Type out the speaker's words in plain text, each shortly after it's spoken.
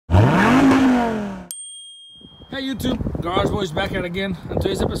Hey YouTube, Garage Boys back at it again. On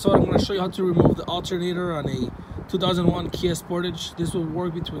today's episode, I'm going to show you how to remove the alternator on a 2001 Kia Sportage. This will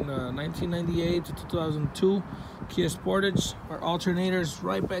work between 1998 to 2002 Kia Sportage. Our alternator is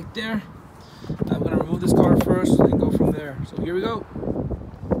right back there. I'm going to remove this car first and go from there. So here we go.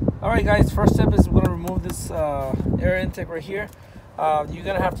 Alright guys, first step is we're going to remove this air intake right here. You're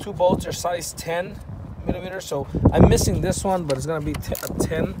going to have two bolts, they're size 10 millimeters. So I'm missing this one, but it's going to be a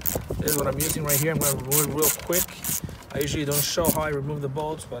 10. This is what I'm using right here. I'm going to remove it real quick. I usually don't show how I remove the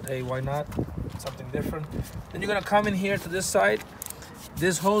bolts, but hey, why not? Something different. Then you're going to come in here to this side.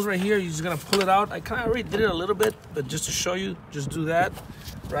 This hose right here, you're just going to pull it out. I kind of already did it a little bit, but just to show you, just do that,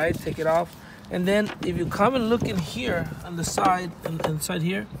 right? Take it off. And then if you come and look in here on the side, inside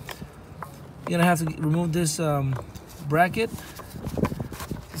here, you're going to have to remove this bracket.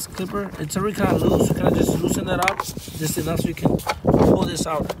 This clipper, it's already kind of loose. You're gonna just loosen that up just enough so you can pull this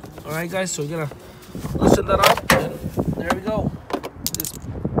out. All right, guys. So you're gonna loosen that up, and there we go. This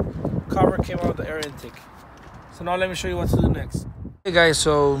cover came out of the air intake. So now let me show you what to do next. Hey guys,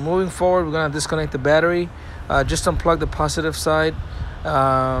 so moving forward, we're gonna disconnect the battery. Just unplug the positive side.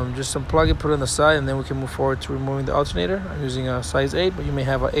 Just unplug it, put it on the side, and then we can move forward to removing the alternator. I'm using a size 8, but you may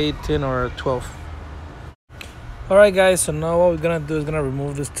have an 8, 10, or a 12. Alright guys, so now what we're gonna do is gonna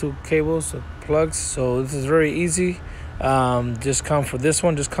remove these two cables, the plugs. So this is very easy. Just come for this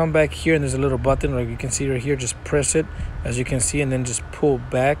one, just come back here, and there's a little button like you can see right here. Just press it, as you can see, and then just pull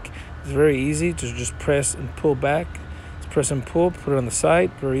back. It's very easy to just press and pull back. Just press and pull, put it on the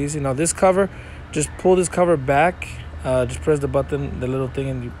side, very easy. Now this cover, just pull this cover back. Just press the button, the little thing,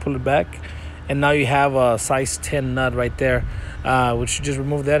 and you pull it back. And now you have a size 10 nut right there, which you just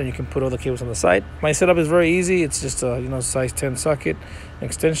remove that and you can put all the cables on the side. My setup is very easy. It's just a size 10 socket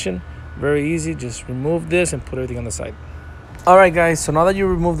extension. Very easy. Just remove this and put everything on the side. All right, guys. So now that you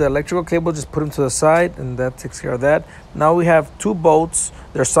remove the electrical cable, just put them to the side, and that takes care of that. Now we have two bolts.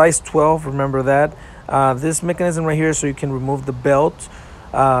 They're size 12. Remember that. This mechanism right here, so you can remove the belt.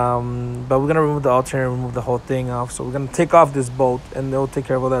 But we're gonna remove the alternator, remove the whole thing off. So we're gonna take off this bolt, and they'll take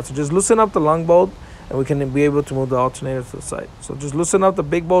care of all that. So just loosen up the long bolt, and we can be able to move the alternator to the side. So just loosen up the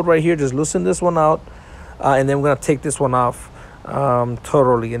big bolt right here. Just loosen this one out, and then we're gonna take this one off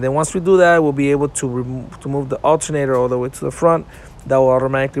totally. And then once we do that, we'll be able to move the alternator all the way to the front. That will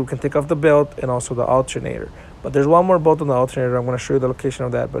automatically, we can take off the belt and also the alternator. But there's one more bolt on the alternator. I'm gonna show you the location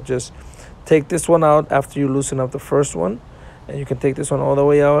of that. But just take this one out after you loosen up the first one. And you can take this one all the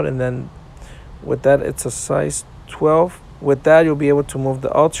way out, and then with that, it's a size 12. With that, you'll be able to move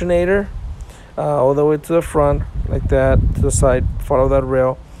the alternator all the way to the front, like that, to the side, follow that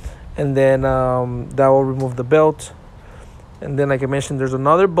rail, and then that will remove the belt. And then, like I mentioned, there's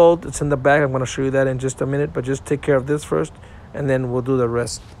another bolt. It's in the back. I'm going to show you that in just a minute, but just take care of this first, and then we'll do the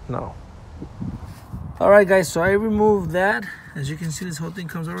rest now. All right, guys, so I removed that. As you can see, this whole thing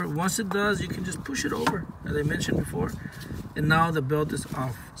comes over. Once it does, you can just push it over, as I mentioned before. And now the belt is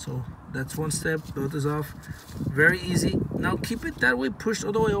off. So that's one step, belt is off. Very easy. Now keep it that way, pushed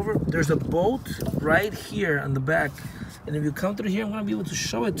all the way over. There's a bolt right here on the back. And if you come through here, I'm gonna be able to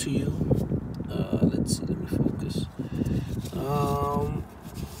show it to you. Let's see, let me focus.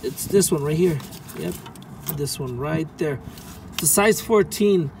 It's this one right here. Yep, this one right there. It's a size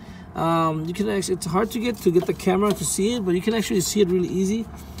 14. You can actually, it's hard to get the camera to see it, but you can actually see it really easy.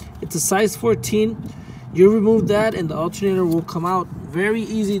 It's a size 14. You remove that and the alternator will come out. Very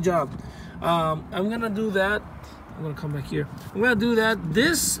easy job. I'm gonna do that. I'm gonna come back here. I'm gonna do that.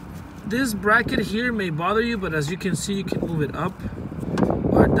 This bracket here may bother you, but as you can see, you can move it up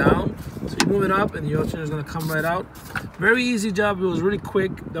or down. So you move it up and the alternator is gonna come right out. Very easy job. It was really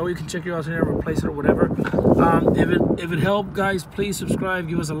quick. That way you can check your alternator, replace it or whatever. If it helped, guys, please subscribe,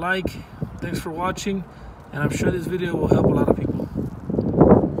 give us a like. Thanks for watching, and I'm sure this video will help a lot of people.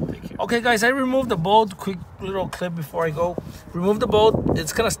 Okay guys, I removed the bolt. Quick little clip before I go. Remove the bolt.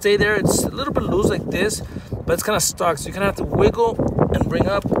 It's gonna stay there. It's a little bit loose like this, but it's kind of stuck. So you're gonna have to wiggle and bring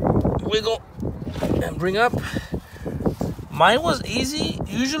up, wiggle and bring up. Mine was easy.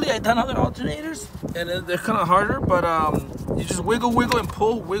 Usually I've done other alternators and they're kind of harder, but you just wiggle, wiggle and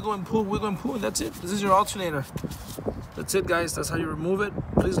pull, wiggle and pull, wiggle and pull, and that's it. This is your alternator. That's it, guys. That's how you remove it.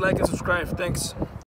 Please like and subscribe. Thanks.